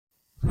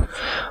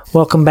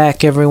Welcome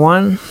back,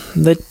 everyone.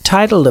 The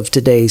title of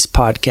today's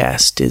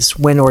podcast is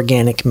When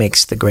Organic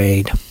Makes the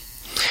Grade.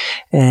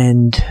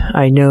 And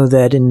I know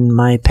that in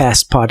my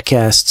past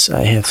podcasts,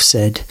 I have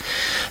said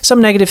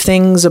some negative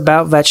things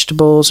about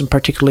vegetables and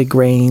particularly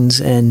grains.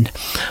 And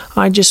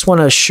I just want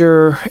to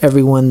assure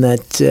everyone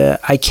that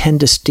I can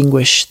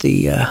distinguish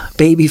the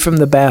baby from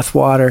the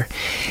bathwater.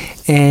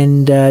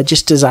 And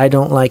just as I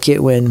don't like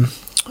it when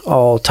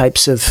all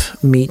types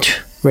of meat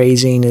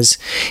raising is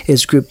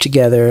grouped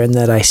together, and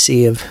that I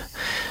see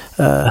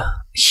a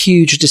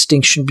huge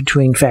distinction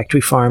between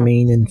factory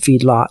farming and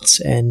feedlots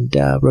and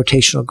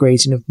rotational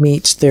grazing of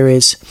meats.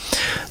 There's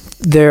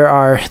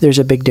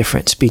a big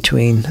difference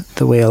between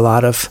the way a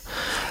lot of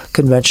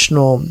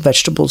conventional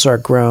vegetables are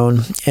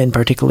grown, and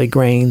particularly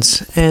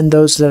grains, and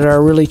those that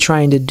are really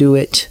trying to do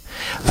it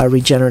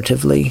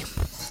regeneratively.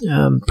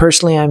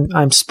 Personally,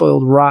 I'm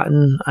spoiled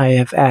rotten. I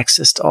have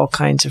access to all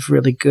kinds of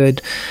really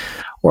good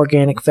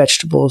organic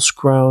vegetables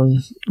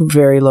grown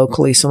very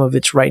locally. Some of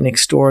it's right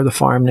next door, the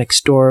farm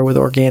next door with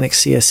organic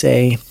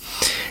CSA.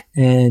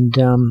 And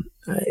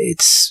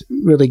it's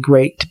really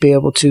great to be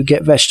able to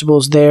get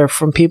vegetables there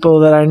from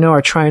people that I know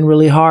are trying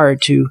really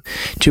hard to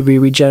be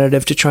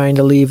regenerative, to trying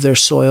to leave their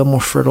soil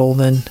more fertile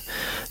than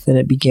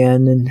it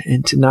began,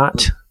 and to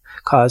not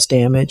cause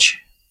damage.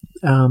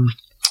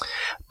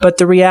 But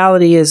the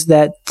reality is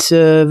that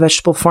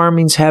vegetable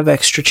farmings have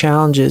extra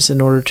challenges in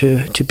order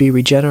to be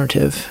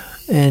regenerative.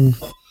 And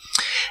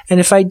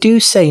if I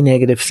do say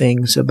negative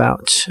things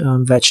about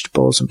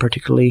vegetables and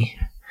particularly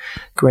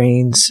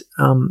grains,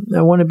 I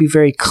want to be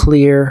very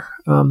clear,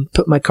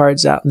 put my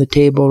cards out on the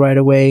table right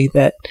away,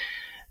 that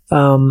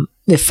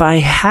if I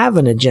have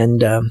an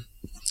agenda,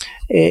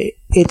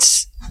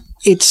 it's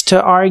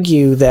to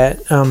argue that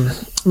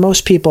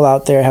most people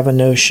out there have a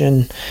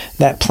notion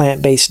that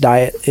plant-based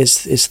diet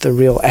is the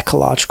real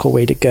ecological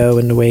way to go,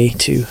 and the way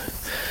to,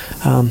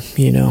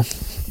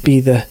 be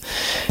the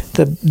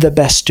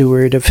best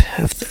steward of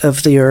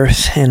the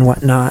earth and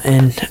whatnot.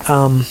 And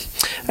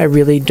I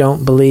really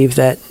don't believe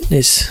that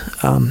is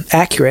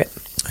accurate.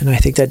 And I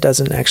think that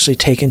doesn't actually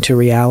take into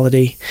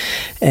reality.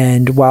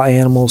 And while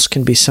animals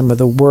can be some of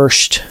the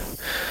worst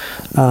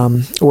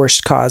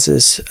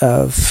causes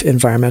of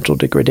environmental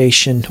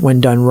degradation, when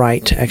done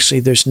right,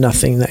 actually there's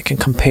nothing that can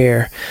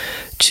compare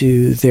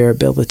to their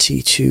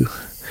ability to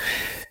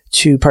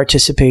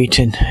participate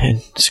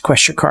and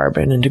sequester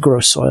carbon and to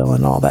grow soil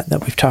and all that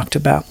we've talked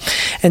about.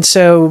 And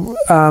so,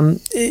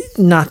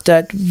 not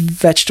that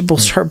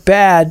vegetables are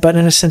bad, but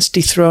in a sense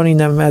dethroning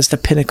them as the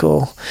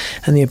pinnacle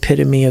and the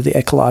epitome of the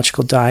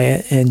ecological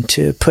diet, and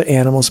to put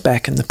animals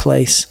back in the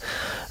place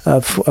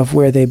of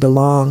where they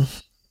belong.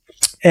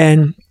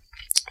 And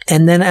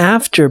then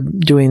after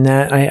doing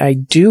that, I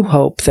do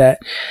hope that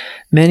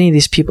many of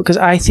these people, because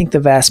I think the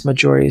vast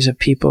majority of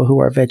people who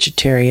are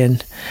vegetarian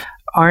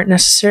aren't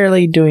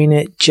necessarily doing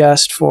it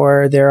just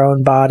for their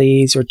own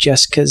bodies or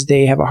just because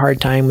they have a hard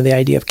time with the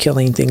idea of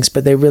killing things,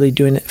 but they're really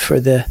doing it for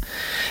the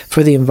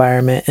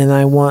environment. And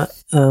I want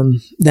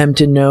them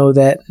to know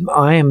that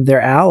I am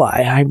their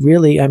ally.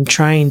 I'm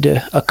trying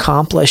to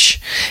accomplish,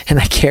 and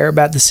I care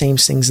about the same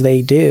things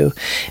they do,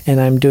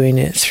 and I'm doing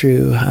it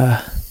through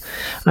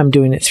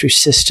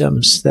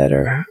systems that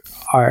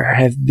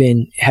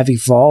have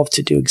evolved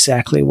to do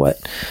exactly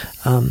what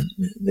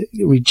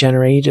the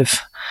regenerative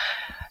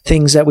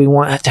things that we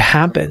want to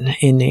happen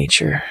in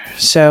nature.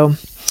 So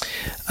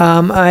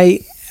I'm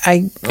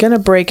going to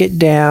break it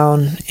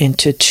down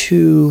into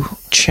two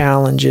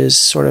challenges,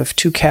 sort of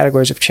two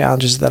categories of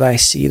challenges that I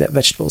see that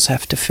vegetables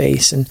have to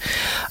face. And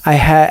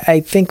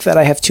I think that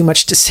I have too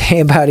much to say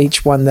about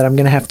each one, that I'm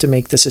going to have to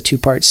make this a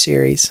two-part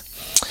series.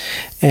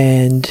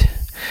 And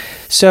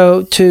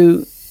so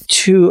to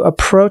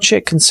approach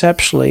it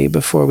conceptually,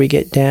 before we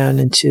get down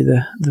into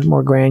the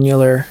more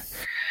granular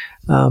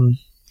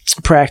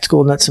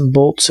practical nuts and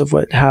bolts of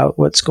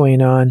what's going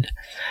on,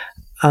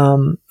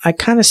 I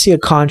kind of see a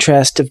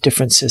contrast of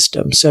different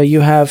systems. So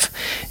you have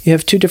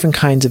two different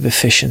kinds of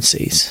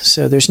efficiencies.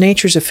 So there's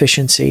nature's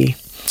efficiency,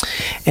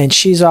 and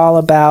she's all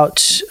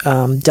about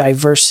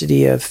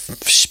diversity of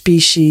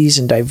species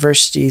and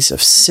diversities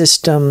of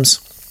systems.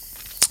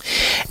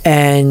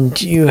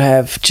 And you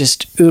have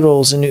just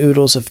oodles and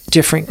oodles of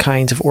different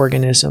kinds of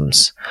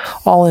organisms,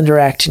 all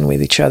interacting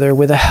with each other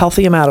with a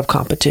healthy amount of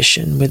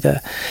competition, with an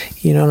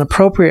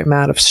appropriate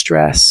amount of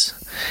stress,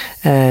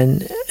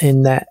 and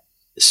in that.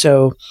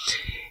 So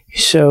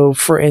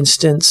for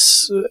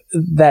instance,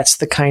 that's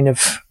the kind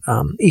of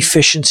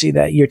efficiency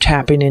that you're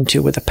tapping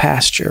into with a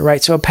pasture,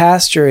 right? So a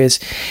pasture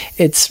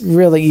it's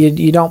really,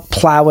 you don't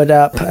plow it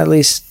up, at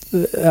least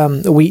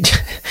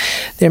wheat.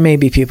 There may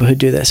be people who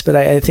do this, but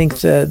I think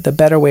the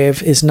better way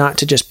is not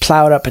to just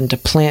plow it up and to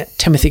plant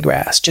Timothy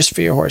grass just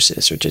for your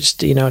horses, or just,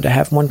 to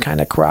have one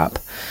kind of crop.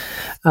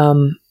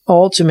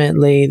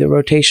 Ultimately, the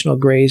rotational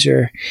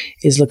grazer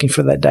is looking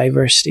for that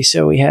diversity.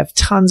 So we have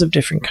tons of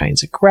different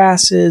kinds of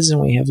grasses, and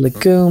we have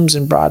legumes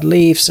and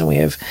broadleafs, and we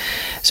have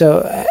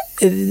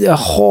a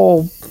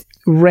whole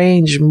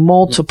range,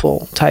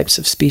 multiple types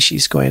of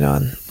species going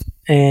on.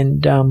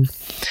 And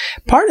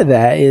part of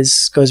that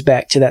goes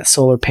back to that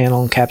solar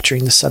panel and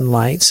capturing the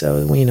sunlight.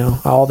 So,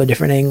 all the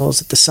different angles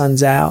that the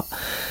sun's out,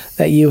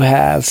 that you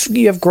have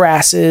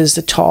grasses,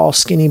 the tall,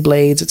 skinny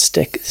blades that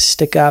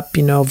stick up,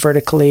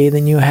 vertically.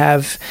 Then you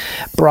have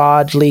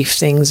broad leaf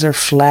things that are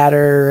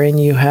flatter, and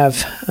you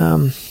have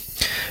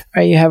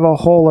you have a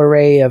whole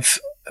array of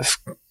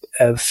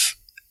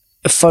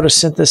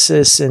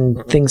photosynthesis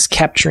and things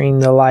capturing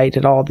the light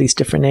at all these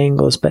different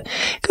angles. But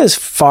it goes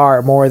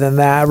far more than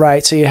that,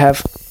 right? So you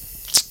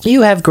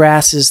have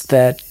grasses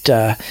that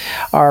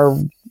are,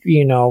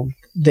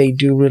 they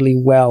do really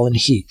well in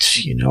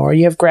heat, or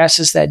you have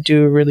grasses that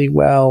do really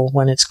well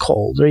when it's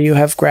cold, or you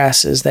have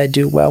grasses that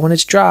do well when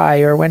it's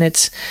dry, or when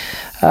it's,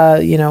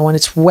 when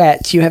it's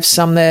wet. You have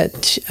some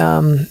that,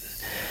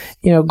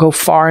 go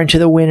far into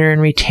the winter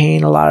and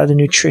retain a lot of the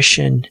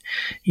nutrition.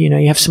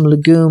 You have some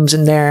legumes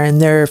in there,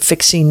 and they're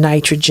fixing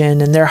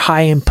nitrogen, and they're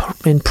high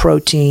in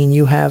protein.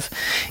 You have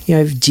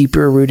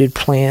deeper rooted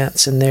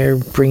plants, and they're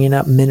bringing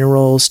up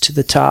minerals to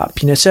the top.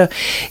 So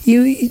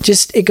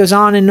it goes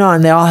on and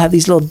on. They all have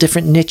these little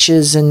different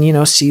niches,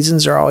 and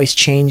seasons are always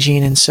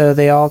changing, and so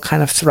they all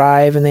kind of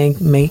thrive, and they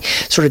may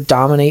sort of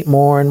dominate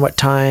more in what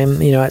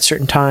time, at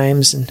certain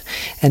times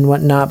and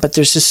whatnot. But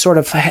there's this sort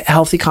of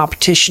healthy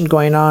competition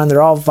going on.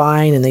 They're all vying,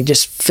 and they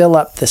just fill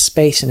up the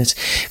space, and it's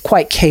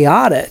quite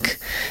chaotic.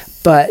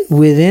 But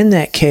within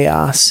that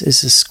chaos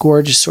is this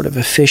gorgeous sort of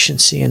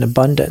efficiency and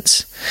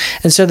abundance.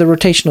 And so the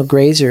rotational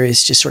grazer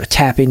is just sort of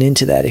tapping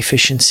into that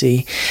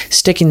efficiency,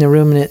 sticking the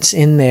ruminants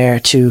in there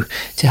to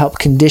help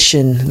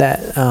condition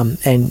that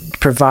and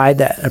provide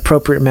that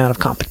appropriate amount of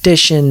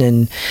competition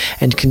and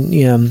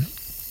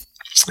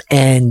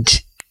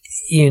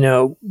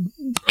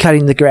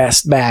cutting the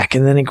grass back,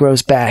 and then it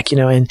grows back,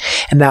 and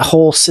that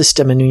whole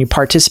system. And when you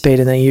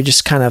participate in that, you're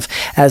just kind of,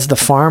 as the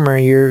farmer,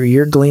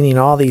 you're gleaning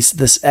all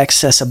this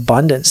excess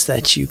abundance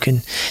that you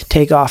can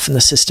take off, and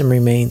the system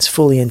remains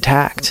fully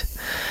intact.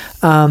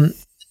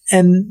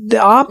 And the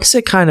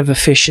opposite kind of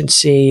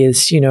efficiency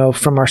is,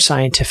 from our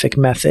scientific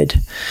method.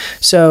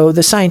 So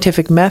the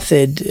scientific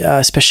method,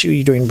 especially when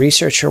you're doing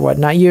research or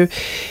whatnot,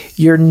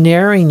 you're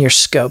narrowing your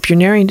scope. You're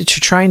narrowing to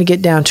trying to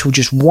get down to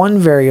just one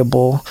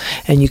variable,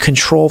 and you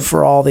control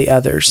for all the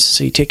others.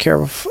 So you take care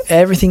of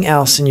everything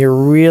else, and you're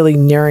really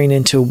narrowing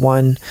into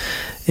one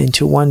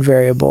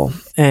variable.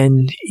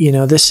 And,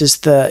 this is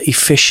the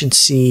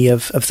efficiency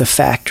of the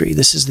factory.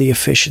 This is the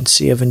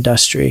efficiency of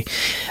industry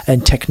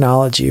and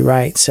technology,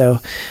 right? So,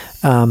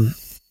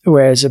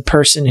 whereas a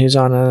person who's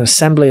on an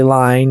assembly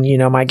line,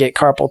 might get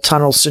carpal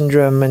tunnel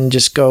syndrome and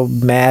just go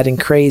mad and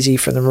crazy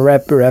from the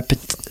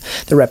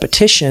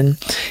repetition,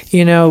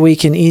 we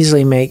can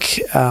easily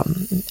make,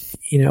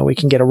 we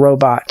can get a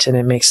robot, and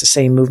it makes the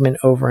same movement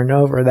over and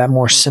over. That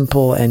more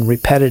simple and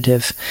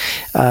repetitive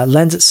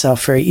lends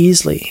itself very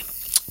easily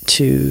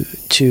to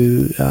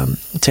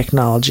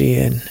technology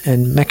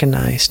and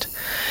mechanized.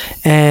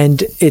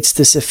 And it's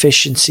this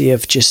efficiency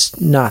of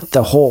just not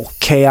the whole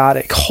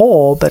chaotic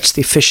whole, but it's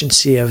the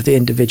efficiency of the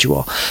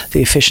individual,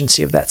 the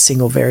efficiency of that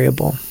single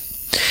variable.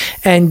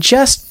 And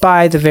just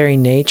by the very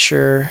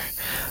nature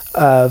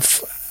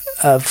of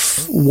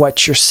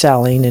what you're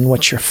selling and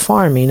what you're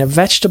farming, a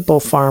vegetable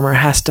farmer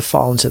has to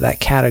fall into that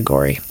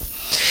category.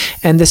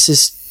 And this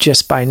is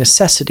just by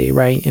necessity,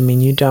 right? I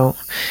mean,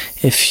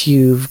 if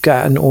you've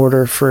got an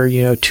order for,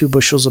 2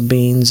 bushels of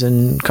beans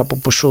and a couple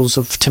bushels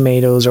of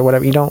tomatoes or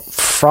whatever, you don't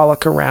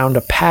frolic around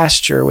a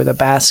pasture with a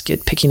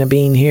basket picking a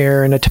bean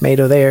here and a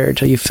tomato there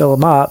until you fill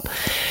them up.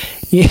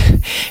 You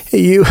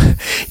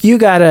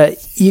gotta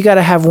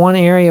have one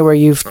area where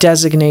you've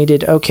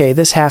designated, okay,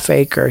 this half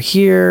acre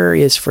here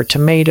is for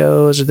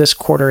tomatoes, or this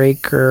quarter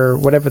acre,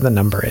 whatever the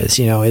number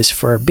is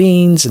for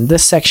beans, and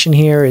this section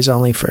here is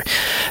only for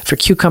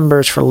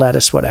cucumbers, for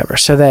lettuce, whatever.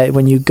 So that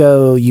when you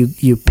go,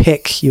 you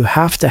pick, you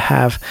have to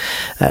have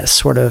that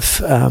sort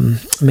of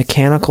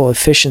mechanical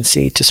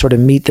efficiency to sort of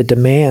meet the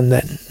demand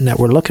that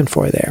we're looking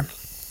for there.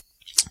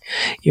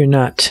 You're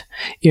not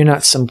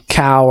some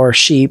cow or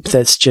sheep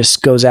that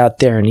just goes out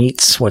there and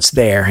eats what's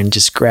there and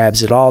just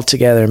grabs it all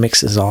together and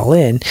mixes it all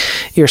in.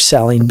 You're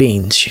selling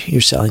beans,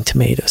 you're selling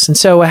tomatoes. And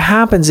so what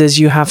happens is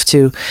you have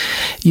to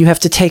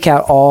take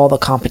out all the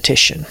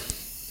competition.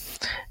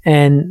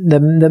 And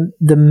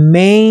the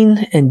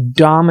main and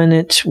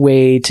dominant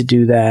way to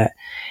do that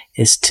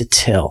is to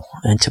till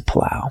and to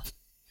plow.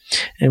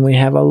 And we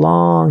have a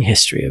long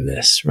history of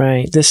this,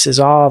 right? This is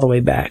all the way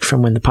back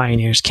from when the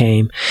pioneers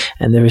came,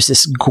 and there was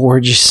this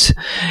gorgeous,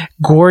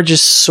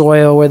 gorgeous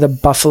soil where the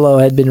buffalo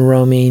had been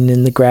roaming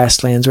in the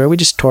grasslands, where we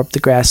just tore up the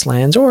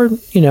grasslands, or,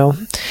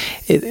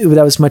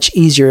 that was much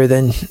easier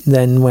than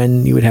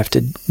when you would have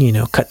to,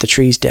 cut the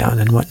trees down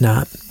and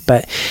whatnot.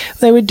 But what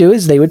they would do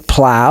is they would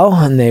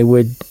plow, and they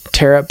would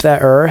tear up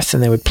that earth,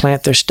 and they would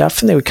plant their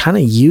stuff, and they would kind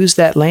of use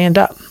that land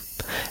up.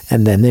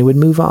 And then they would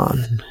move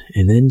on,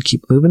 and then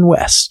keep moving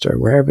west or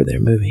wherever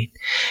they're moving.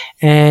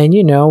 And,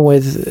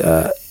 with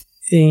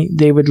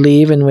they would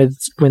leave, and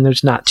when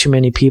there's not too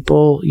many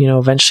people,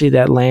 eventually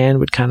that land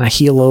would kind of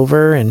heal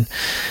over and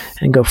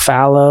go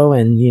fallow,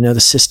 and the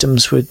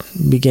systems would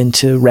begin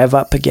to rev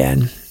up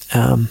again.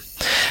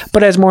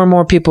 But as more and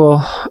more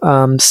people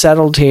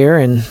settled here,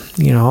 and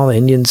all the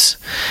Indians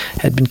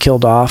had been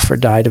killed off or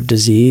died of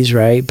disease,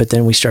 right? But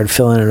then we started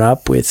filling it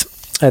up with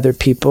other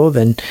people.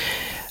 Then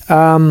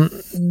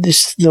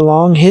the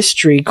long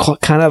history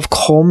kind of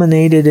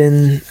culminated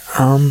in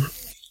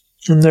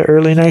the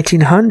early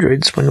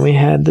 1900s when we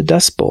had the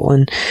Dust Bowl,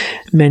 and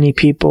many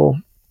people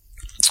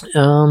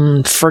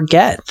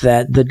forget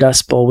that the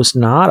Dust Bowl was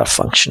not a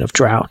function of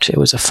drought. It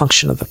was a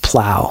function of the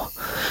plow.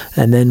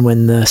 And then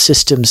when the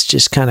systems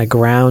just kind of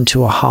ground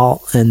to a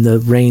halt and the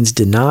rains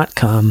did not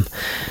come,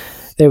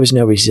 there was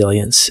no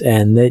resilience,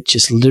 and it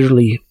just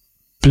literally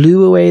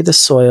blew away the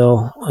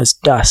soil as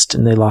dust,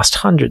 and they lost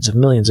hundreds of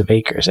millions of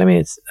acres. I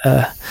mean,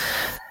 the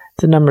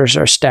numbers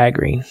are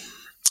staggering.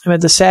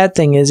 But the sad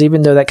thing is,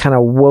 even though that kind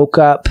of woke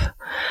up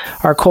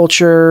our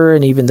culture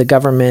and even the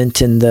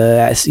government and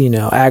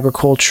the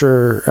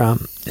agriculture,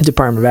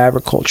 Department of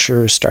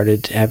Agriculture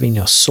started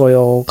having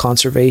soil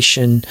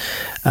conservation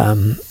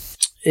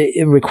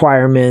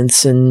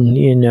requirements, and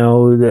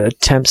the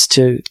attempts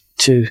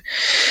to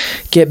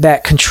get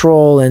back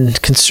control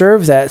and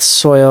conserve that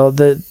soil.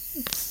 The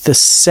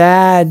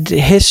sad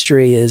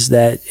history is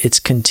that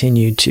it's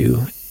continued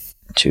to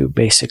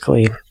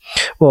basically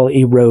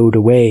erode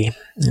away.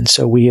 And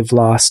so we have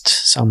lost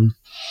some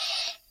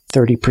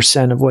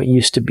 30% of what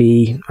used to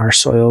be our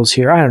soils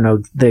here. I don't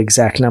know the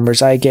exact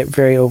numbers. I get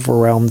very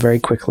overwhelmed very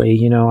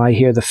quickly. I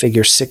hear the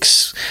figure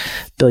 6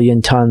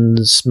 billion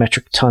tons,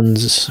 metric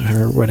tons,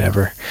 or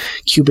whatever,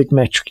 cubic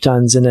metric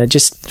tons. And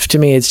to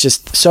me, it's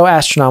just so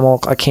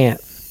astronomical. I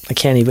can't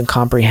even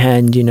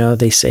comprehend.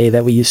 They say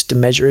that we used to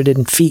measure it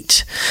in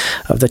feet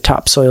of the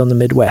topsoil in the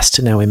Midwest,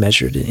 and now we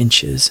measure it in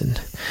inches. And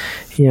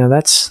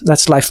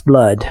that's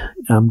lifeblood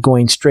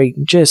going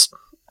straight. Just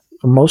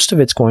most of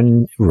it's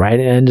going right.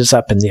 It ends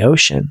up in the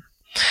ocean,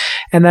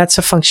 and that's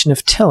a function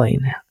of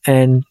tilling.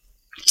 And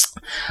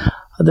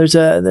there's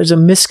a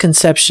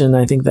misconception,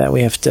 I think, that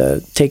we have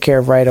to take care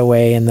of right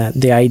away, and that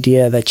the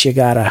idea that you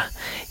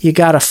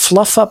gotta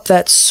fluff up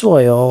that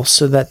soil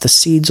so that the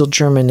seeds will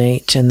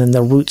germinate, and then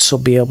the roots will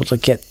be able to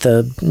get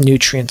the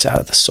nutrients out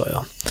of the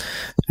soil.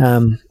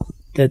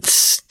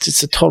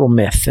 It's a total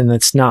myth, and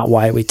that's not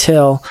why we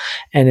till,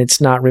 and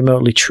it's not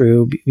remotely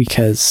true,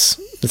 because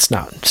it's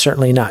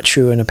certainly not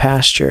true in a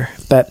pasture.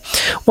 But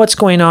what's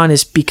going on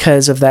is,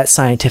 because of that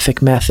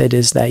scientific method,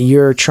 is that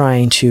you're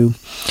trying to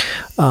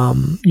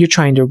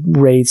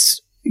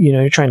raise,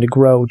 you're trying to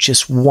grow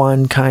just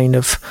one kind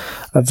of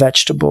a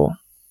vegetable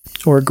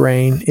or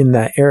grain in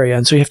that area,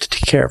 and so you have to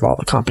take care of all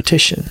the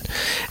competition.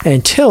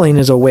 And tilling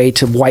is a way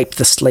to wipe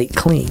the slate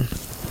clean.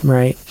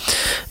 Right.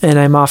 And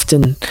I'm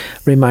often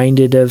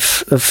reminded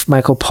of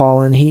Michael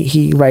Pollan.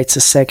 He writes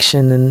a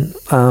section, and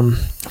I'm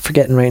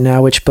forgetting right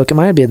now which book. It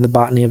might be in The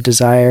Botany of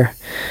Desire.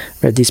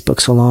 Read these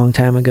books a long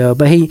time ago.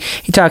 But he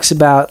talks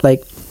about,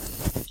 like,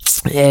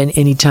 and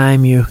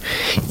anytime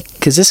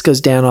because this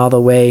goes down all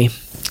the way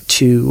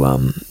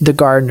to the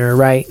gardener,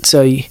 right?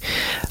 So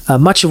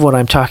much of what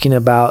I'm talking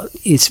about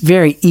is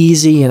very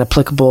easy and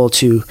applicable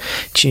to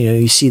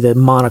you see the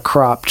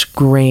monocropped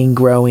grain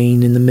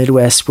growing in the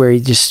Midwest, where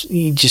you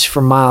just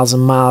for miles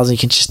and miles, you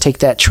can just take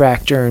that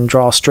tractor and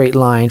draw a straight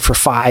line for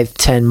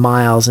 5-10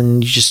 miles,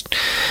 and you just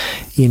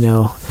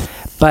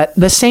But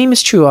the same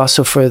is true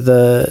also for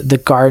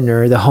the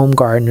gardener, the home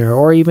gardener,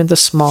 or even the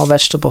small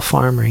vegetable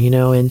farmer,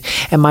 and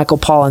Michael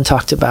Pollan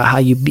talked about how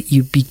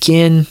you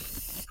begin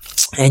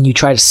and you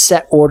try to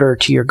set order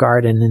to your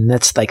garden, and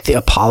that's like the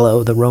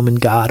Apollo, the Roman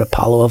god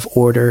Apollo of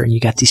order, and you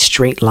got these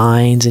straight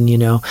lines, and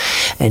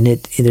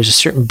there's a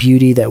certain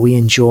beauty that we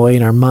enjoy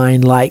and our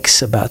mind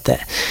likes about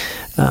that.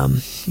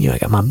 I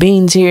got my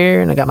beans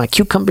here, and I got my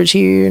cucumbers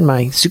here, and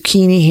my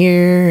zucchini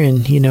here,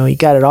 and you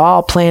got it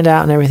all planned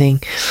out and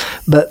everything.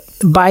 But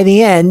by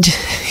the end,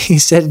 he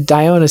said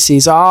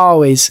Dionysus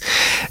always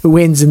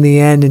wins in the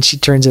end, and she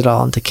turns it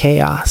all into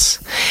chaos.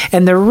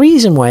 And the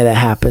reason why that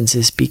happens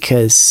is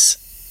because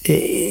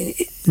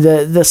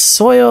the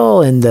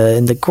soil and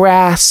the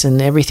grass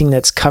and everything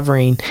that's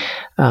covering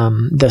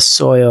the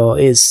soil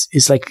is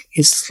like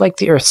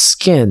the earth's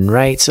skin,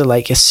 right? So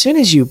like as soon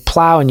as you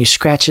plow and you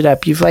scratch it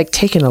up, you've like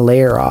taken a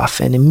layer off,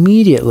 and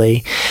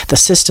immediately the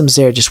systems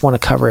there just want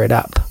to cover it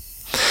up.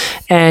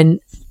 And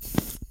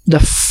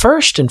the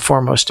first and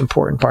foremost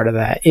important part of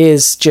that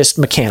is just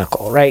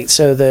mechanical, right?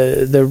 So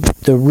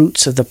the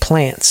roots of the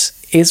plants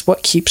is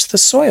what keeps the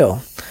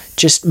soil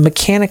just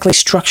mechanically,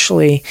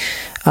 structurally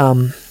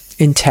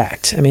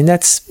intact. I mean,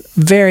 that's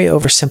very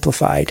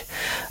oversimplified.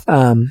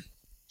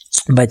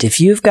 But if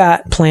you've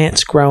got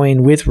plants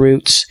growing with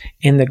roots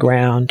in the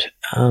ground,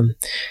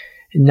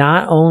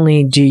 not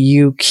only do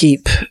you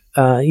keep,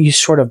 you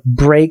sort of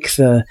break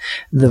the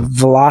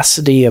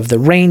velocity of the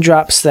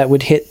raindrops that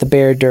would hit the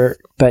bare dirt,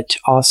 but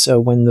also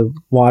when the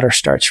water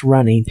starts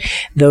running,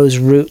 those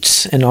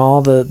roots and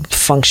all the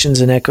functions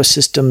and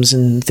ecosystems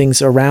and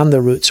things around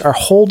the roots are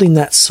holding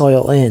that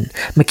soil in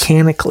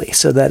mechanically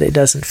so that it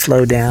doesn't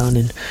flow down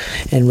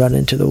and run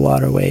into the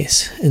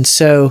waterways. And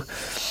so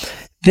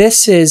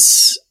this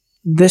is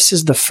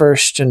the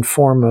first and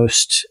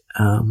foremost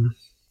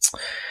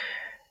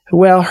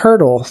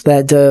hurdle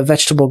that the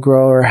vegetable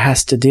grower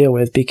has to deal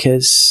with,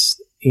 because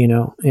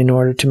in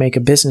order to make a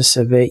business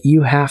of it,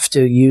 you have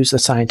to use the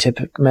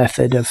scientific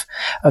method of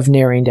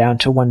narrowing down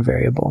to one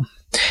variable.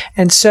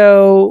 And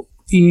so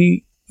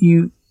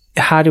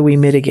how do we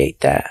mitigate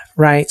that,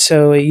 right?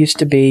 So it used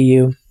to be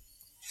you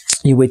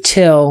would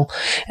till,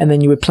 and then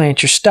you would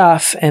plant your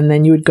stuff, and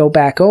then you would go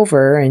back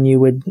over and you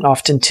would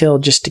often till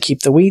just to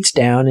keep the weeds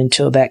down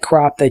until that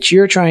crop that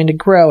you're trying to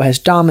grow has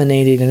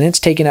dominated and it's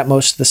taken up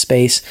most of the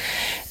space.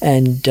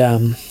 And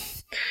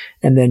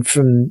then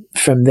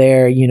from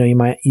there,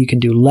 you can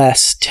do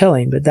less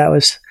tilling, but that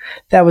was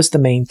the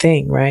main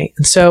thing, right?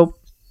 And so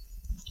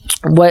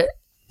what,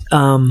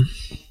 in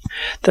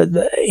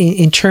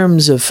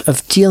terms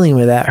of dealing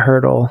with that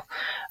hurdle,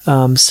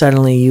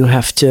 suddenly you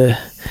have to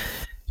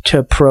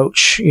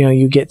approach,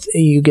 you get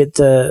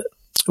the,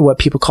 what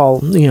people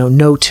call,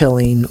 no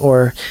tilling,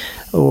 or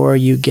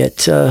you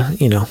get,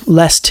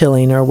 less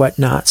tilling or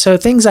whatnot. So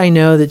things I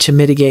know that to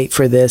mitigate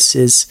for this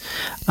is,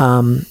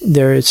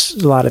 there's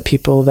a lot of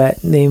people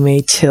that they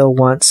may till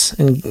once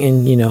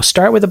and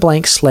start with a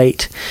blank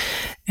slate.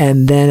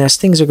 And then as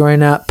things are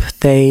growing up,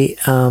 they,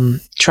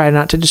 try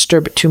not to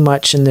disturb it too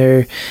much. And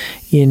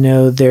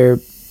they're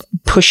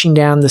pushing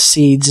down the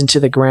seeds into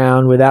the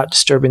ground without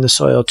disturbing the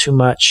soil too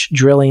much,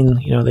 drilling,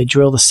 they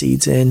drill the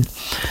seeds in.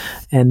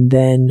 And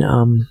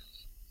then,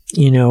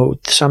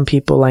 some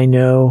people I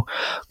know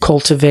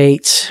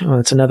cultivate,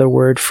 it's another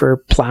word for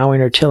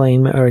plowing or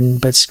tilling,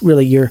 but it's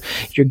really you're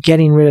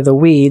getting rid of the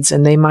weeds,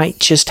 and they might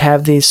just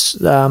have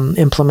these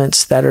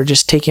implements that are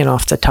just taking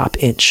off the top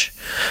inch,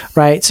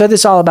 right? So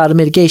this is all about a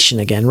mitigation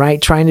again,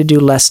 right? Trying to do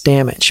less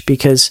damage,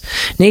 because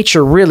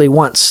nature really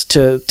wants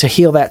to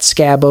heal that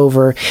scab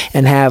over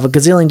and have a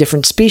gazillion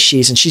different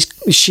species, and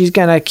she's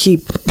gonna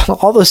keep,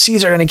 all those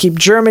seeds are gonna keep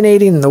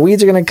germinating, and the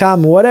weeds are gonna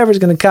come, whatever's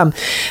gonna come.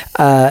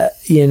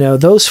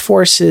 Those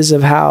forces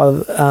of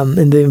how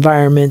in the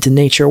environment and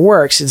nature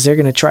works is they're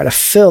going to try to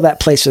fill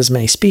that place with as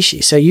many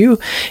species. So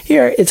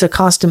it's a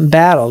constant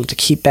battle to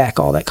keep back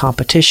all that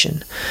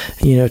competition,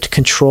 to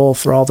control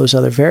for all those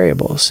other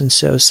variables. And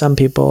so some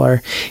people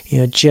are,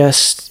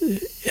 just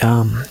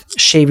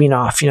shaving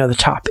off, the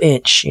top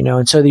inch,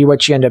 and so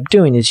what you end up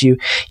doing is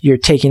you're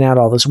taking out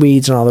all those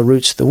weeds and all the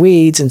roots of the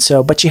weeds. And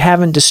so, but you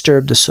haven't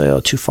disturbed the soil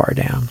too far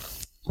down.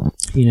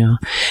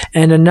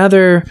 And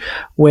another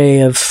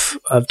way of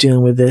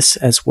dealing with this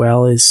as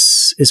well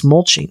is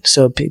mulching.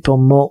 So people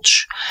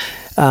mulch,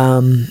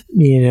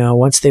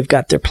 once they've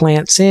got their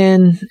plants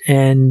in,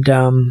 and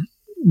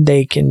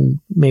they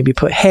can maybe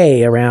put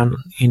hay around,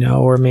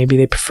 or maybe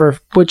they prefer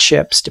wood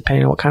chips,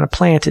 depending on what kind of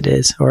plant it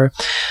is. Or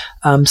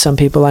some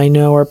people I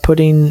know are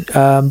putting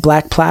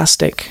black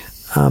plastic.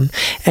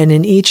 And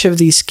in each of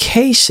these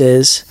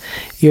cases,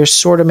 you're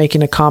sort of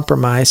making a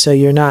compromise. So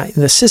you're not,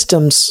 the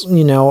systems,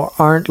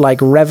 aren't like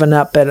revving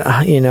up at,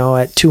 at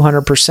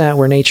 200%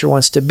 where nature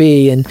wants to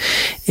be, and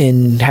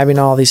in having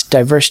all these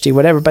diversity,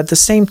 whatever. But at the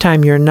same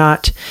time, you're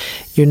not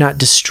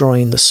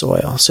destroying the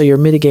soil. So you're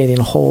mitigating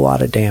a whole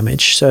lot of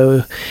damage.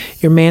 So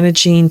you're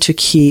managing to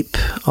keep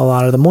a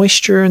lot of the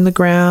moisture in the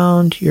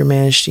ground. You're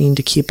managing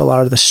to keep a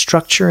lot of the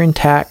structure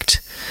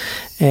intact.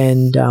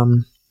 And,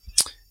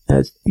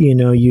 you're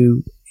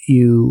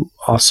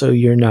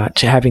not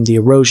having the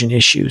erosion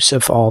issues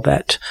of all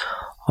that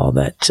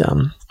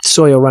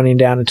soil running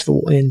down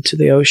into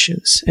the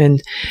oceans.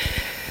 And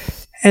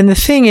the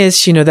thing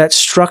is, that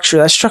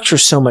structure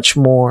is so much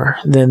more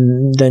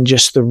than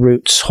just the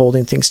roots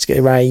holding things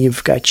together, right?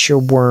 You've got your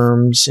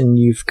worms, and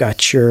you've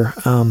got your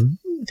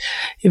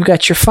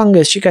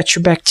fungus, you've got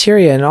your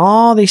bacteria, and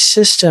all these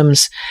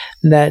systems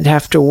that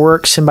have to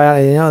work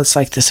symbiotically. It's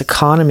like this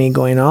economy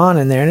going on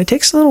in there, and it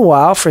takes a little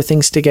while for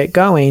things to get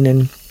going.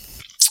 And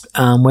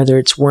whether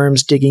it's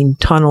worms digging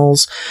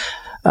tunnels,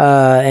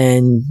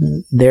 and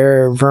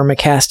their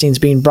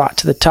vermicastings being brought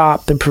to the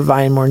top and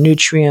providing more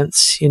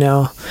nutrients,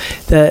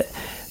 the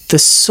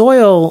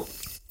soil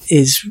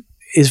is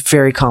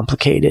very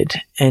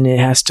complicated, and it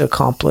has to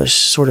accomplish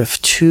sort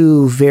of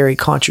two very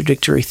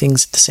contradictory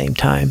things at the same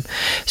time.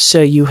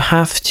 So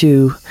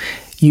the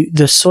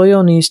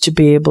soil needs to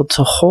be able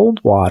to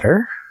hold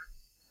water,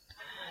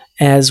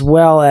 as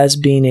well as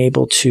being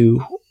able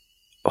to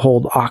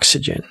hold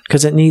oxygen,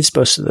 because it needs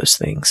both of those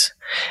things.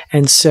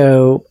 And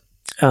so,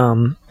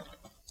 kind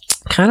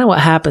of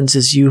what happens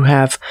is you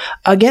have,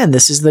 again,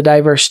 this is the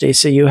diversity.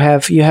 So you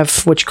have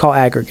what you call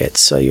aggregates.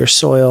 So your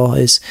soil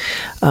is,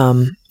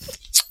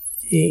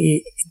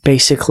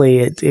 basically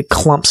it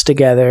clumps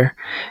together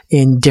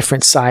in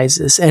different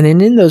sizes. And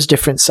in those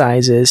different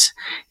sizes,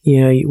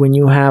 when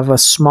you have a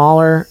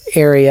smaller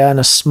area and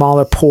a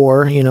smaller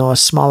pore, a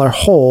smaller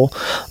hole,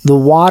 the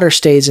water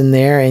stays in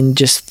there, and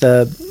just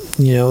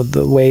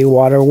the way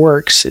water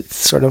works, it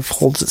sort of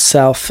holds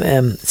itself,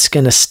 and it's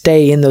going to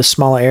stay in those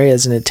smaller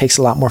areas, and it takes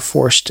a lot more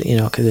force to,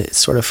 because it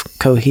sort of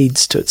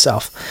cohedes to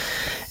itself.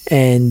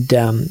 And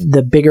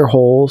the bigger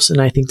holes, and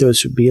I think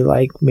those would be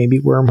like maybe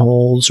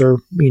wormholes or,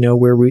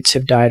 where roots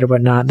have died or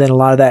whatnot, then a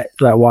lot of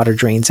that water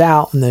drains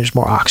out and there's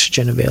more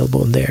oxygen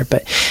available in there.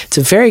 But it's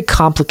a very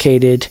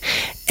complicated,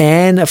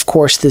 and of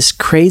course, this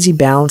crazy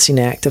balancing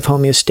act of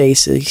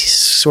homeostasis,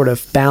 sort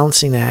of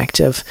balancing act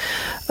of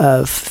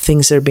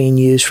things that are being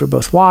used for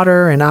both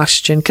water and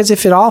oxygen. Because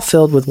if it all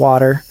filled with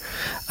water,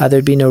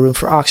 there'd be no room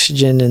for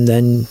oxygen, and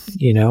then,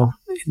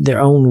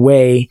 their own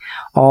way,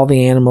 all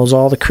the animals,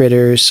 all the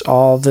critters,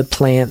 all the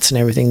plants and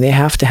everything, they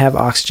have to have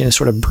oxygen to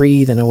sort of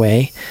breathe in a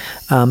way.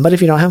 But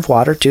if you don't have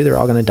water too, they're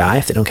all going to die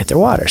if they don't get their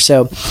water.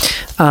 So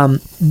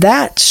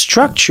that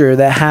structure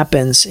that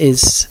happens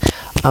is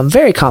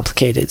very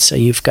complicated. So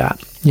you've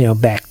got,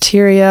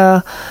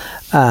 bacteria,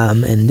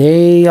 and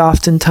they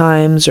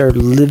oftentimes are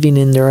living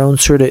in their own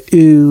sort of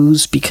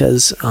ooze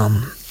because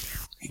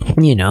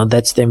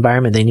that's the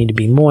environment. They need to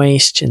be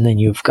moist. And then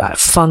you've got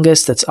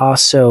fungus that's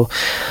also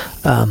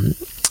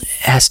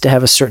has to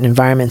have a certain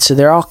environment. So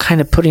they're all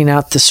kind of putting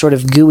out this sort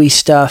of gooey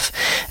stuff,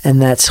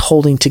 and that's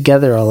holding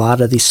together a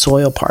lot of these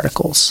soil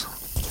particles.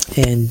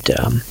 And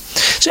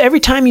so every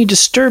time you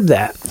disturb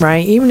that,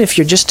 right, even if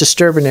you're just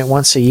disturbing it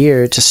once a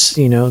year, just,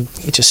 you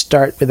just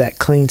start with that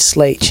clean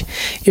slate,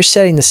 you're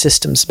setting the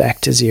systems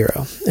back to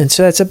zero. And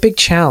so that's a big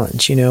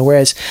challenge,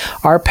 whereas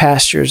our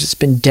pastures, it's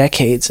been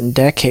decades and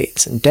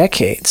decades and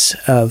decades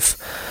of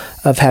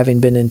having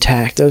been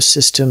intact. Those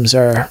systems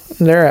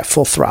they're at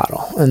full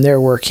throttle, and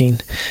they're working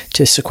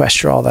to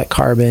sequester all that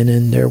carbon,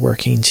 and they're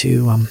working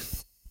to,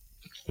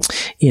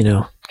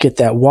 get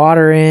that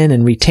water in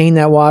and retain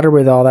that water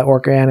with all that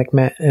organic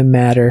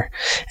matter,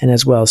 and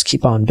as well as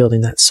keep on building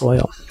that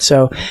soil.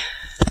 So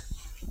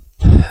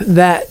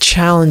that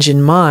challenge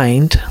in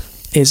mind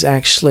is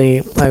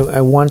actually,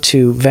 I want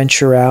to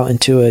venture out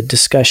into a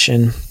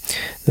discussion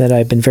that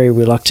I've been very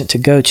reluctant to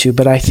go to,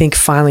 but I think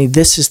finally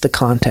this is the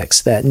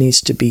context that needs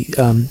to be,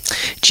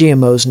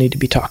 GMOs need to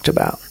be talked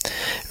about,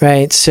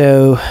 right?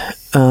 So,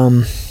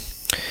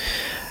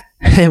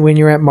 when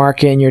you're at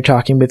market and you're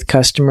talking with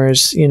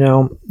customers,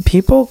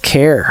 people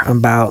care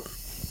about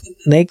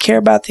the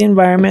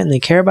environment, and they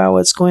care about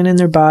what's going in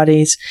their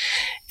bodies.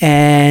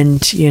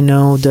 And,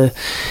 they're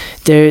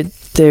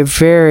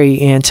very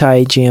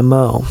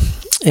anti-GMO,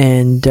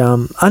 and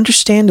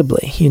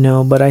understandably,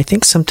 but I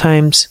think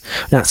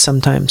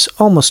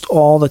almost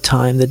all the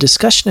time, the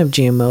discussion of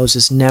GMOs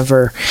is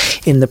never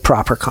in the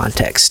proper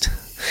context.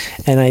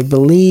 And I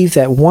believe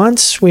that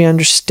once we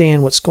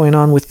understand what's going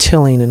on with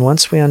tilling, and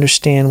once we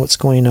understand what's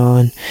going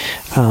on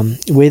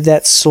with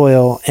that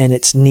soil and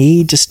its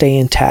need to stay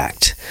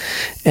intact,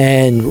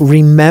 and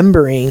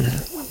remembering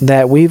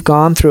that we've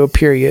gone through a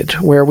period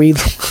where we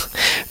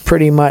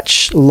pretty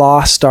much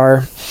lost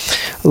our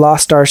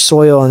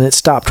soil and it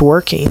stopped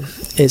working,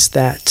 is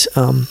that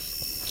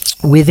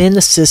within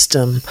the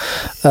system,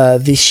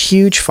 these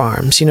huge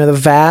farms, the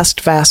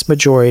vast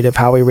majority of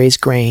how we raise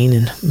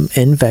grain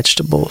and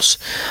vegetables,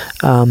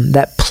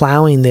 that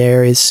plowing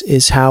there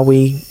is how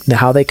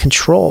they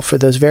control for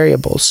those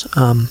variables.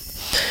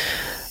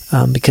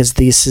 Because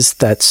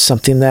that's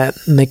something that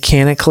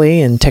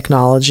mechanically and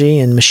technology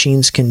and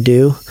machines can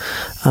do.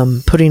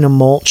 Putting a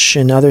mulch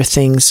and other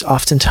things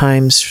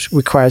oftentimes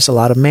requires a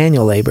lot of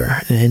manual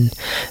labor, and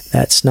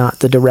that's not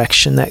the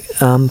direction that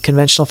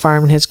conventional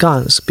farming has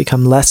gone. It's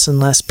become less and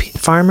less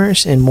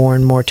farmers and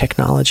more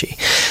technology.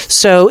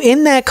 So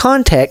in that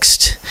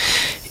context,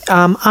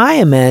 I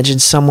imagine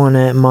someone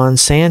at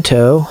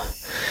Monsanto,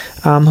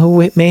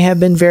 who may have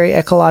been very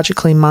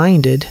ecologically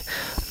minded,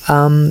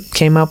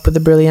 came up with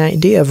the brilliant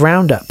idea of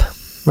Roundup,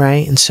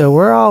 right? And so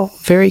we're all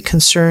very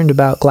concerned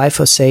about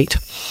glyphosate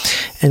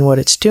and what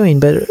it's doing,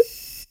 but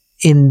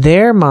in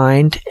their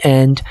mind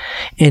and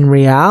in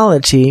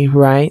reality,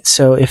 right?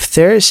 So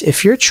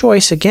if your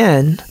choice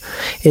again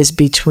is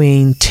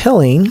between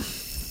tilling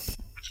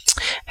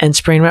and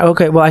spraying,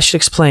 okay, well, I should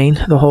explain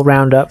the whole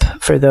Roundup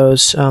for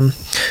those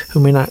who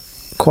may not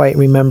quite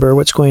remember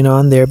what's going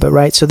on there, but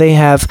right, so they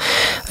have,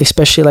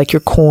 especially like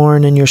your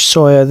corn and your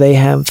soya, they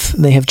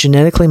have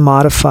genetically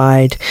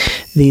modified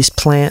these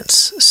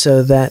plants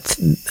so that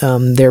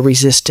they're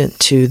resistant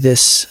to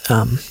this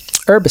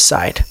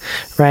herbicide,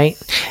 right?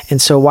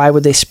 And so why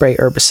would they spray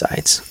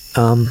herbicides?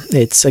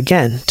 It's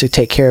again to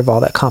take care of all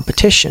that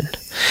competition.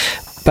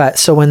 But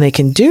so when they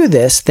can do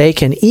this, they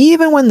can,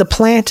 even when the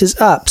plant is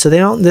up, so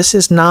this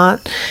is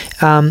not,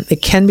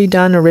 it can be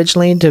done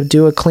originally to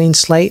do a clean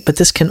slate, but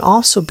this can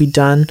also be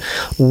done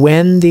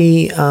when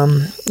the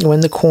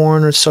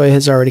corn or soy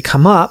has already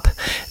come up.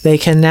 They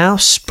can now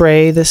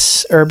spray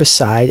this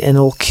herbicide and it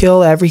will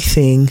kill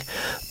everything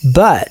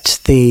but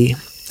the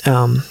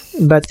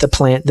but the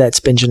plant that's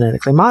been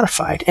genetically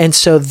modified. And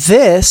so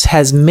this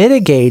has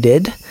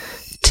mitigated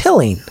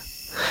tilling,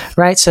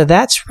 right? So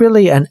that's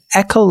really an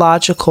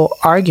ecological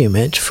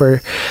argument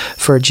for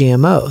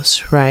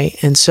GMOs, right?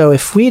 And so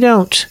if we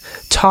don't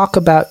talk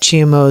about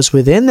GMOs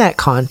within that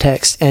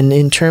context and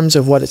in terms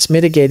of what it's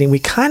mitigating, we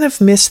kind of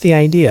miss the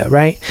idea,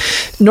 right?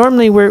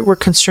 Normally we're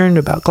concerned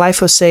about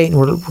glyphosate and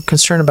we're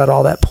concerned about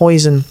all that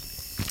poison.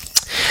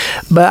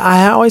 But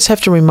I always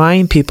have to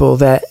remind people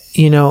that,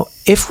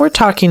 if we're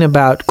talking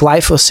about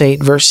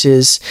glyphosate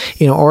versus,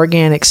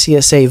 organic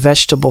CSA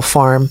vegetable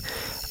farm,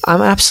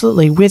 I'm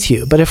absolutely with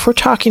you. But if we're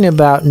talking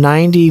about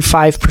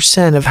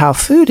 95% of how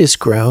food is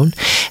grown,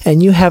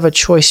 and you have a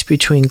choice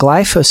between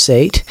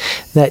glyphosate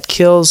that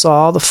kills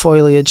all the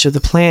foliage of the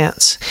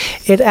plants,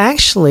 it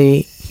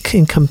actually,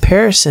 in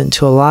comparison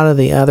to a lot of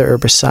the other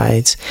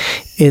herbicides,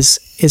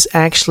 is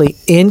actually,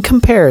 in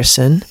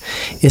comparison,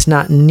 is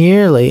not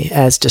nearly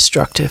as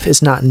destructive,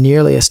 is not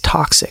nearly as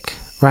toxic,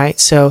 right?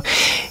 So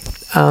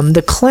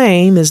the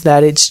claim is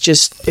that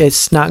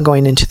it's not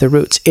going into the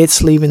roots.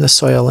 It's leaving the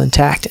soil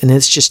intact, and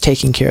it's just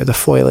taking care of the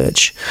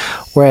foliage.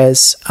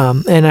 Whereas,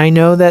 and I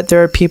know that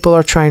there are people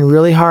are trying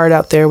really hard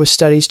out there with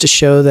studies to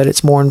show that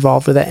it's more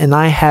involved with that, and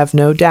I have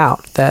no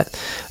doubt that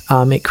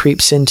it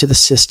creeps into the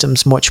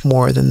systems much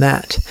more than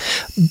that.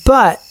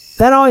 But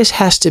that always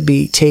has to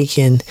be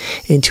taken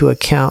into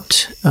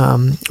account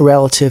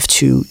relative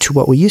to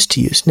what we used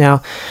to use.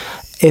 Now,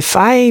 if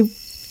I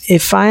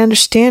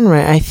understand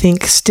right, I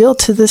think still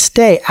to this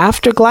day,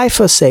 after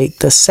glyphosate,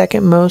 the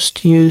second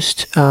most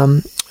used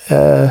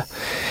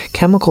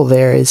chemical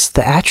there is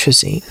the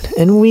atrazine.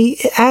 And we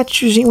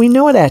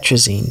know what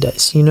atrazine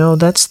does.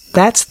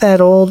 That's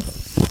that old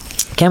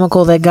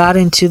chemical that got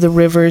into the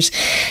rivers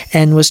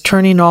and was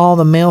turning all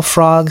the male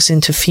frogs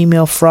into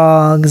female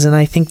frogs, and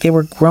I think they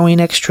were growing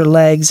extra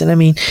legs. And I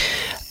mean,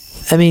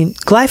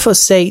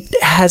 glyphosate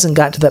hasn't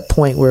got to that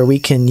point where we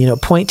can,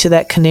 point to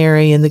that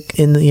canary in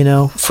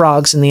the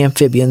frogs and the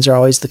amphibians are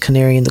always the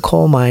canary in the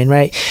coal mine,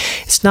 right?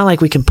 It's not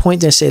like we can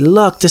point there and say,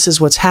 look, this is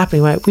what's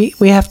happening, right?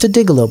 We have to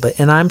dig a little bit,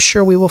 and I'm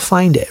sure we will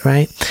find it,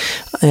 right?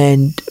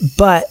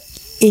 But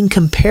in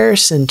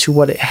comparison to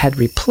what it had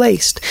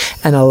replaced,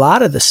 and a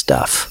lot of the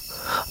stuff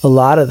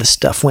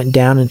went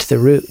down into the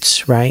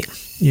roots, right?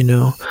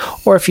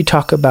 Or if you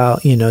talk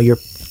about, your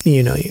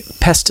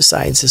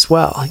pesticides as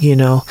well,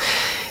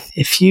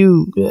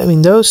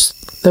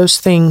 those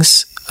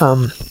things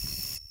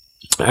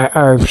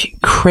are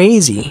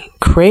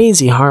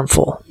crazy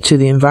harmful to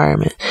the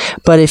environment.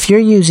 But if you're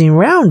using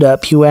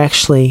Roundup, you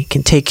actually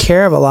can take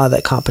care of a lot of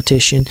that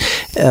competition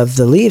of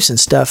the leaves and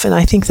stuff. And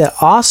I think that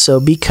also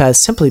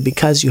simply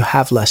because you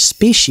have less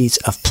species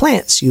of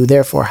plants, you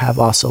therefore have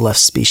also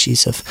less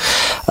species of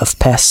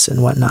pests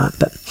and whatnot.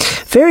 But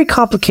very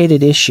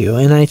complicated issue.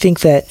 And I think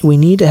that we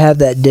need to have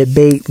that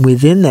debate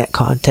within that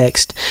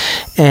context.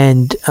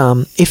 And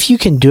if you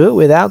can do it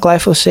without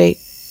glyphosate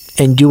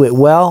and do it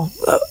well,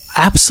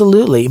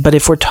 absolutely. But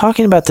if we're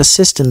talking about the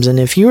systems, and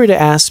if you were to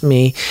ask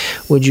me,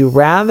 would you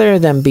rather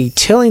them be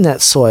tilling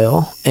that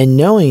soil and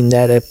knowing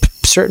that a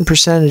certain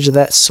percentage of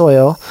that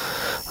soil,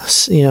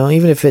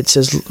 even if it's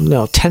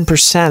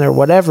 10% or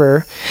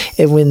whatever,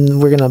 when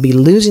we're going to be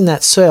losing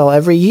that soil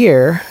every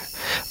year,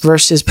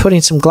 versus putting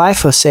some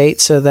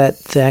glyphosate so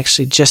that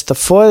actually just the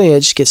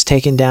foliage gets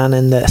taken down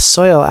and the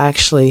soil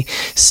actually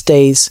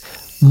stays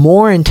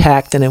more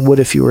intact than it would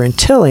if you were in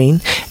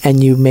tilling,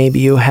 and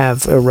you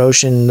have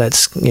erosion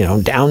that's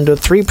down to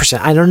 3%.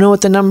 I don't know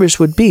what the numbers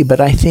would be, but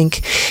I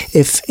think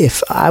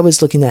if I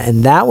was looking at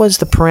and that was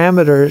the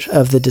parameter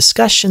of the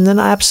discussion, then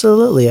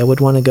absolutely I would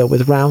want to go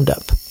with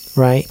Roundup,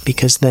 right?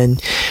 Because then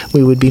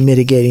we would be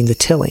mitigating the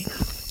tilling.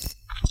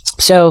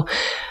 So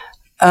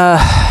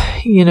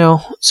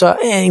so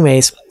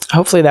anyways,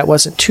 hopefully that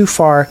wasn't too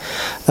far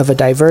of a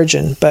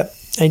diversion, but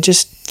I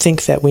just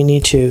think that we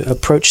need to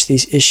approach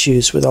these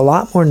issues with a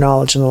lot more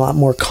knowledge and a lot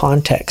more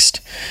context,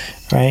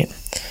 right?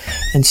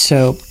 And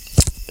so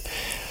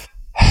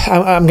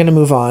I'm going to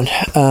move on,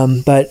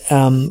 but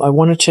I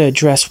wanted to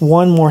address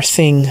one more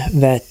thing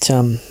that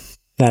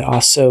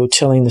also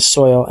tilling the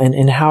soil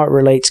and how it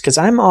relates, because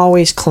I'm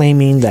always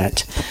claiming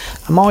that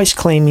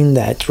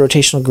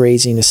rotational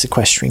grazing is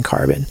sequestering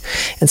carbon.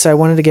 And so I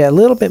wanted to get a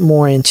little bit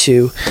more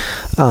into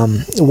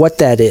what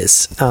that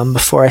is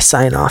before I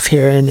sign off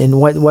here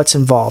and what's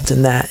involved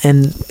in that.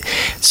 And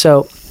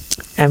so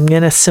I'm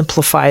going to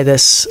simplify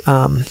this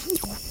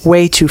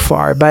way too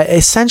far, but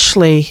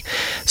essentially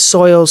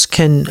soils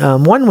can,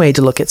 one way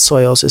to look at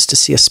soils is to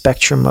see a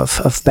spectrum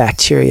of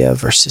bacteria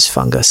versus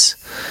fungus.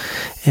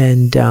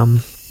 And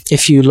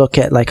if you look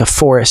at like a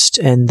forest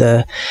and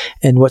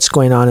what's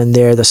going on in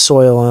there, the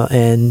soil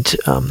and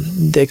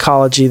the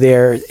ecology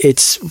there,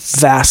 it's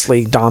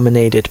vastly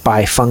dominated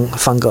by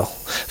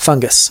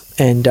fungus.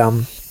 And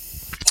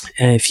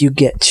if you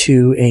get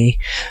to a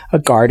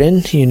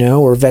garden,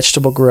 or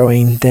vegetable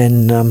growing,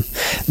 then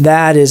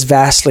that is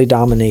vastly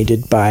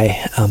dominated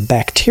by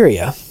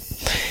bacteria.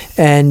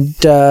 And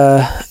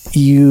so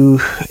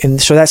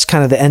that's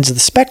kind of the ends of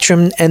the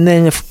spectrum. And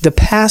then if the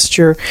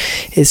pasture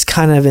is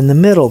kind of in the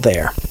middle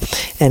there,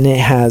 and it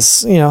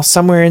has,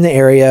 somewhere in the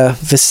area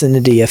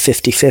vicinity of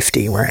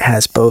 50-50, where it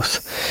has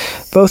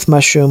both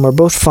mushroom or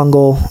both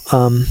fungal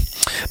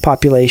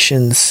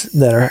populations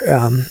that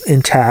are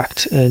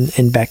intact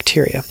in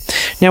bacteria.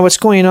 Now, what's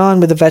going on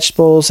with the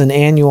vegetables and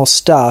annual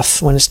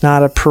stuff when it's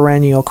not a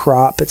perennial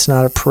crop, it's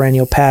not a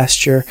perennial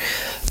pasture,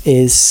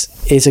 is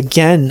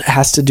again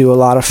has to do a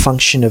lot of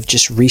function of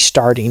just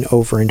restarting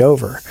over and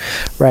over,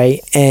 right?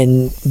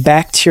 And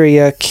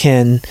bacteria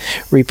can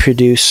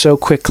reproduce so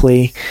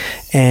quickly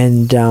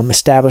and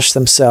establish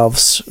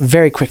themselves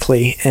very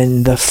quickly,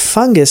 and the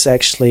fungus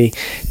actually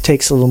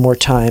takes a little more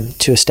time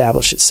to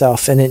establish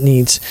itself, and it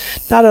needs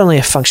not only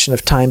a function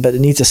of time, but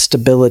it needs a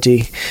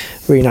stability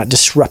where you're not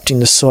disrupting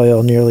the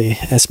soil nearly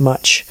as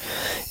much.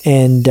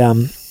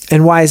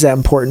 And why is that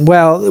important?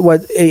 Well,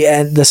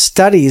 the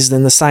studies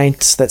and the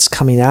science that's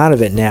coming out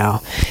of it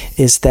now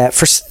is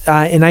that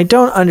and I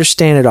don't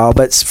understand it all,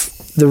 but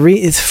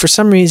for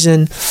some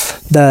reason,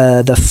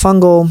 the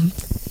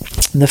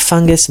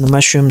fungus and the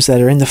mushrooms that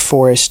are in the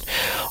forest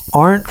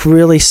aren't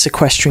really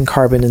sequestering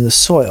carbon in the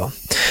soil.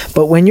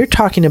 But when you're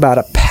talking about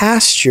a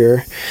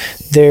pasture,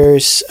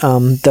 there's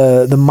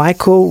the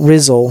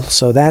mycorrhizal.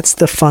 So that's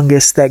the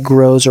fungus that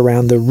grows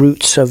around the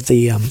roots of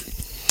the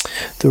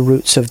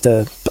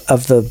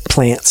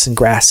plants and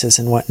grasses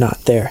and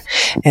whatnot there,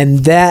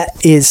 and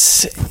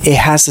it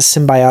has a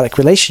symbiotic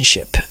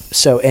relationship.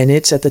 So, and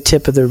it's at the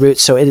tip of the root.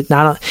 So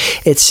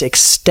it's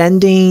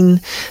extending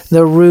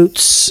the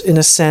roots in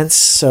a sense.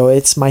 So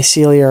its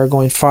mycelia are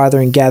going farther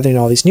and gathering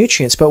all these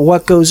nutrients. But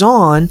what goes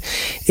on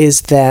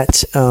is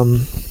that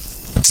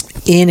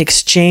in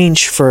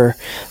exchange for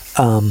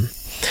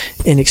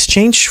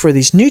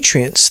these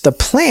nutrients, the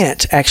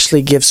plant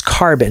actually gives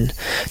carbon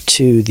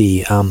to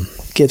the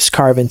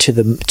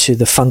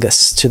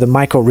fungus, to the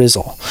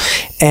mycorrhizal,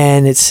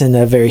 and it's in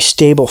a very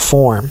stable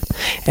form.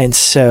 And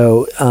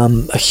so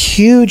a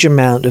huge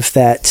amount of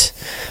that,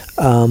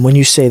 when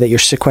you say that you're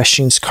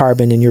sequestering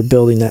carbon and you're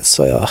building that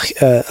soil,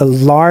 a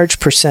large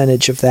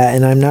percentage of that,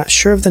 and I'm not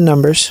sure of the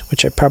numbers,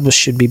 which I probably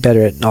should be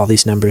better at all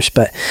these numbers,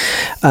 but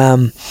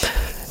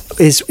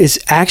is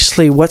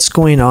actually what's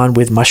going on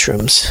with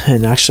mushrooms,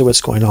 and actually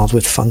what's going on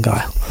with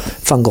fungal.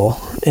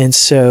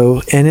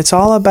 And it's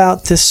all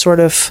about this sort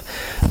of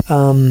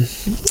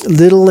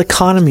little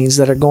economies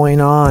that are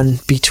going on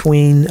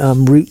between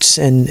roots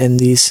and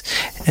these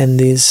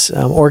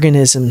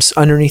organisms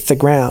underneath the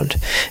ground.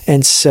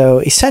 And so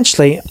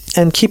essentially,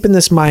 and keep in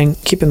mind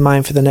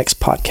for the next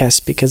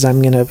podcast, because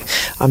I'm gonna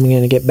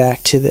get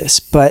back to this.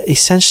 But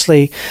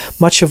essentially,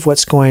 much of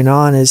what's going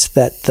on is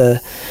that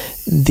the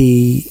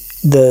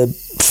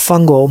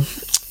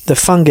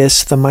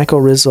fungus, the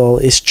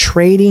mycorrhizal, is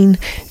trading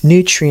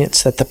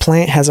nutrients that the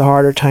plant has a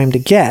harder time to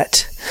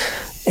get,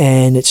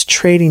 and it's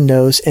trading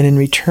those, and in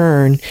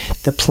return,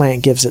 the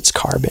plant gives its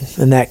carbon,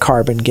 and that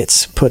carbon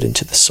gets put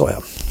into the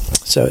soil.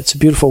 So it's a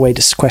beautiful way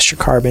to sequester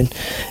carbon,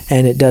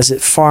 and it does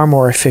it far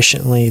more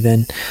efficiently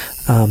than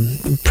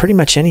pretty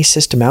much any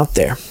system out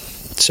there.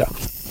 So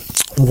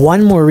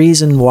one more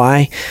reason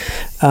why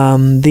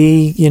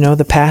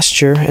the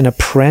pasture in a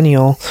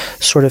perennial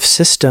sort of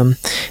system,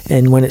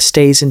 and when it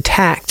stays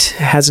intact,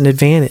 has an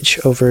advantage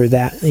over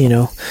that.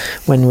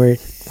 When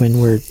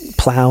we're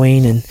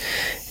plowing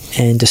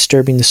and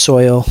disturbing the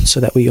soil, so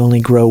that we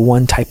only grow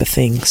one type of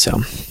thing.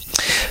 So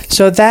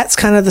that's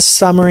kind of the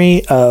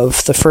summary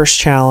of the first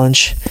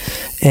challenge,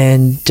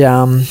 and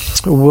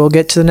we'll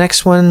get to the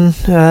next one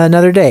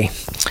another day.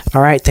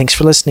 All right, thanks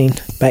for listening.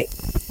 Bye.